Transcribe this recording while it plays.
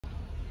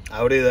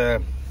Howdy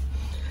there.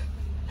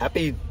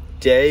 Happy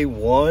day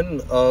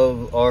one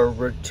of our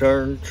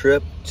return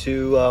trip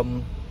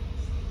to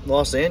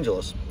Los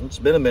Angeles. It's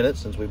been a minute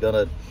since we've done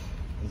a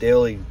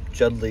daily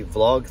Juddly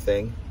vlog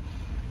thing.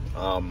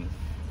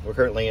 We're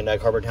currently in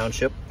Egg Harbor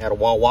Township at a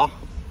Wawa,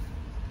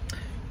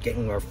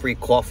 getting our free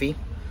coffee,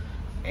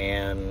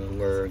 and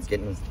we're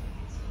getting...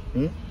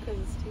 Because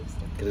it's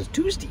Tuesday. Because it's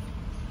Tuesday.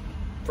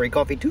 Free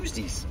coffee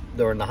Tuesdays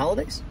during the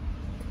holidays.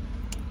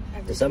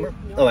 December?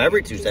 No,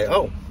 every Tuesday.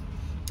 Oh,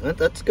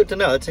 that's good to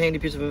know. That's a handy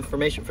piece of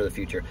information for the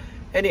future.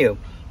 Anywho, we're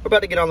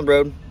about to get on the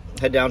road,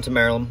 head down to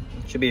Maryland.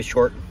 Should be a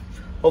short,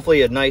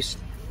 hopefully a nice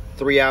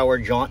 3-hour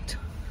jaunt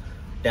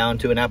down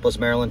to Annapolis,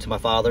 Maryland to my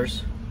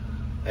father's.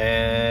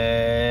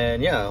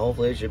 And yeah,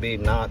 hopefully it should be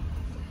not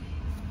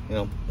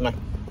good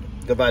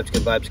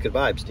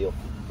vibes deal.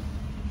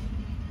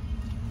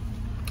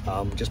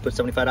 Just put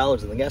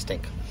 $75 in the gas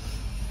tank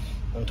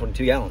on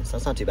 22 gallons.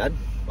 That's not too bad.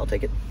 I'll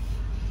take it.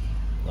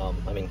 Well,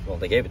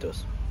 they gave it to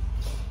us.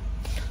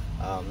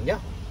 Yeah.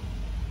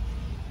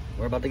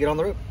 We're about to get on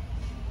the road.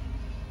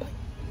 Bye.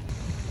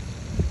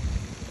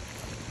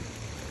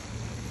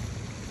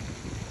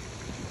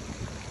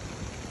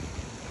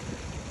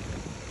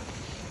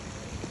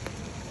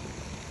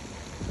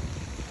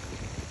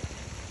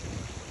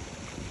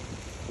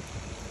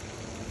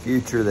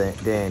 Future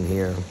Dan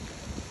here.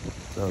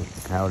 So,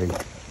 howdy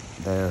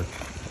there.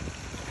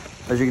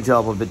 As you can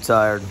tell, I'm a bit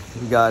tired.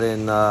 We got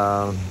in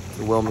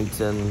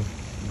Wilmington,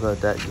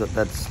 but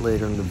that's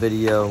later in the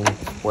video.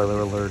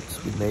 Spoiler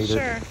alerts, we made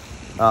it.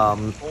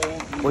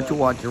 What you're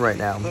watching right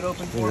now,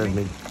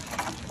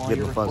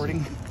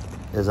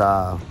 is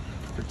the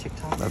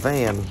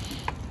van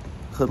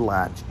hood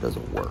latch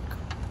doesn't work.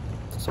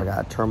 So I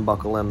got a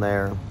turnbuckle in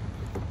there,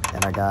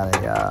 and I got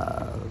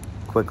a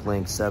quick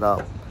link set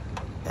up.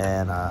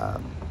 And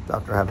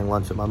after having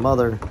lunch with my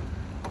mother,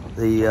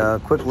 the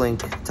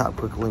top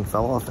quick link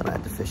fell off, and I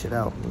had to fish it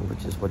out,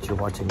 which is what you're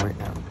watching right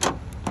now.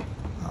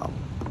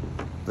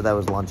 But that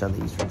was lunch on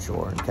the Eastern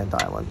Shore in Kent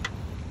Island.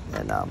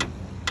 And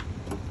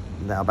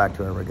now back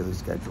to our regularly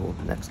scheduled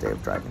next day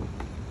of driving.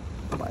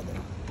 Bye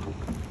there.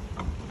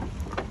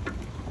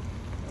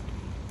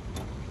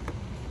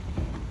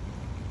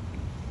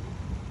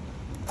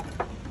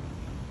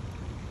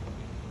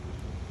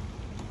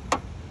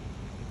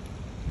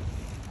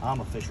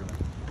 I'm a fisherman.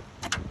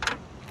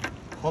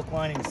 Hook,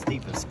 line, and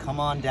steepest. Come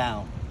on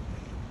down.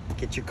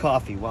 Get your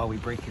coffee while we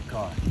break your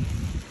car.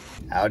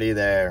 Howdy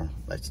there.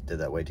 I did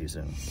that way too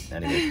soon.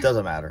 Anyway, it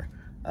doesn't matter.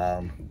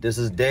 This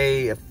is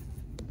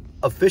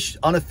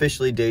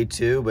unofficially day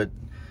 2, but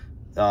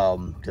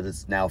because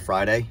it's now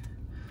Friday.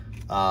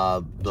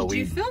 Did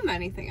you film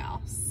anything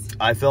else?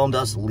 I filmed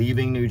us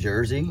leaving New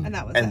Jersey, and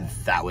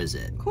that was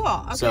it. Cool.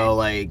 Okay. So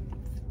like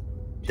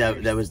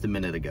that was the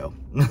minute ago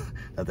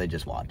that they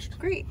just watched.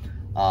 Great.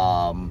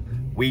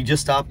 We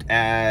just stopped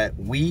at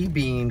We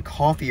Bean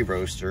Coffee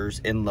Roasters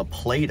in La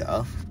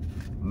Plata,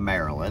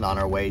 Maryland, on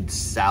our way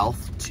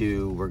south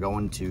we're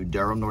going to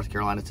Durham, North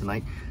Carolina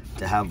tonight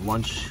to have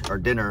lunch or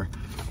dinner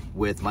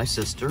with my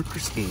sister,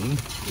 Christine,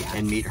 yes,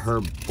 and meet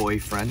her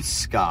boyfriend,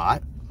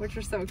 Scott. Which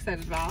we're so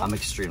excited about. I'm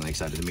extremely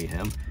excited to meet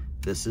him.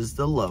 This is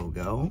the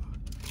logo.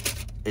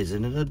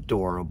 Isn't it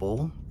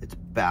adorable? It's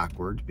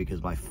backwards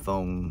because my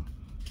phone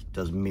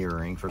does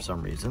mirroring for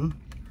some reason.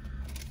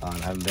 I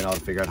haven't been able to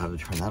figure out how to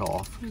turn that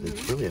off.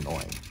 It's really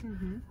annoying.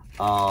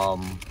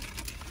 I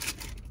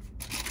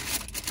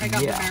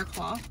got the bear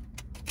claw.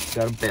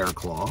 Got a bear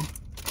claw.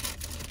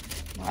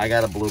 I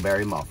got a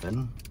blueberry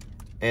muffin.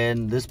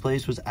 And this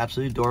place was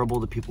absolutely adorable.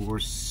 The people were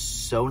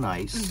so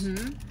nice.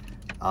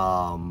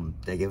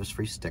 They gave us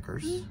free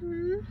stickers.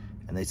 And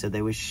they said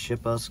they would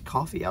ship us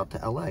coffee out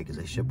to LA because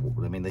they ship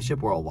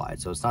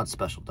worldwide. So it's not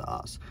special to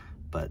us,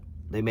 but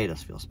they made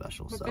us feel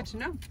special. Well, so good to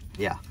know.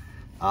 Yeah.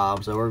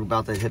 So we're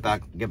about to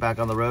get back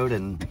on the road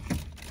and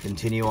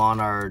continue on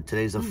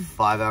today's a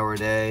 5-hour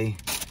day.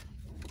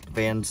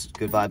 Van's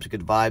good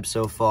vibes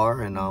so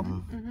far, and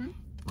I'll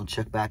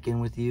check back in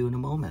with you in a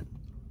moment.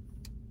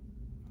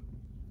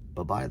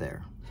 Bye-bye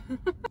there.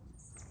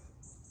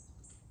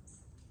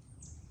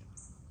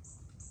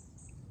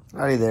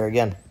 Howdy there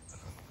again.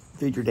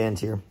 Future Dan's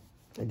here.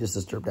 I just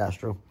disturbed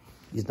Astro.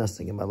 He's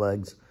nesting in my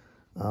legs.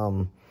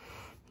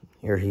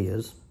 Here he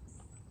is.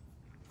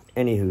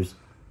 Anywho's,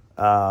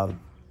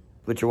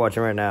 what you're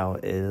watching right now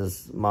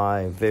is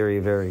my very,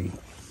 very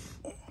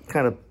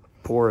kind of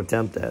poor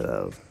attempt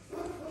at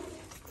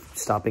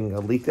stopping a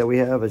leak that we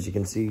have. As you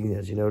can see,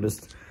 as you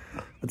noticed,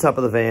 the top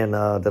of the van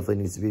definitely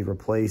needs to be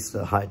replaced.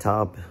 The high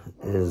top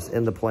is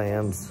in the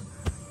plans,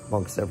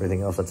 amongst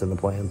everything else that's in the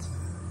plans.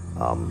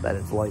 That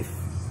is life.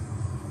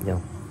 You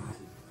know,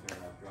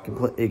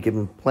 you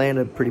can plan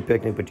a pretty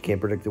picnic, but you can't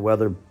predict the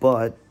weather.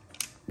 But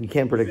you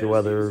can predict the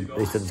weather.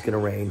 They said it's going to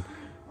rain,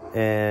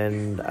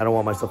 and I don't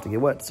want my stuff to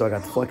get wet, so I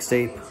got the flex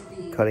tape,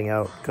 cutting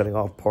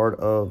off part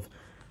of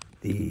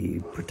the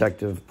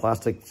protective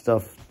plastic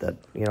stuff that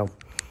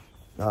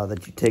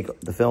that you take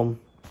the film,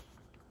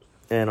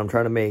 and I'm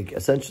trying to make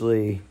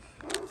essentially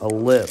a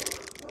lip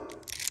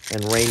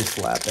and rain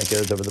flap that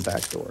goes over the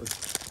back door.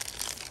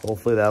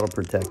 hopefully that'll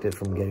protect it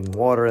from getting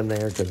water in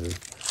there, because there's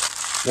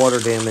water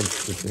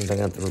damage, which means I'm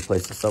going to have to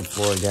replace the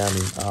subfloor again.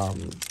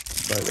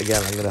 But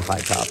again, I'm going to high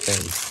top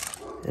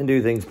things and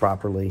do things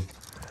properly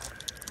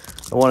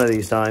one of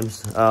these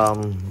times.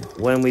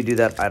 When we do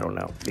that, I don't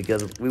know,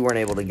 because we weren't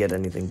able to get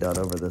anything done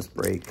over this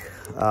break.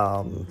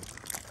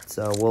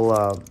 So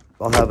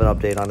I'll have an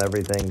update on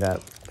everything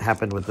that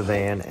happened with the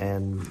van,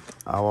 and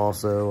I'll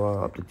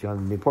also update you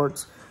on the new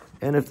parts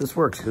and if this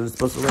works, because it's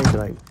supposed to rain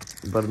tonight.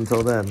 But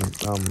until then,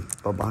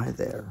 bye-bye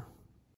there.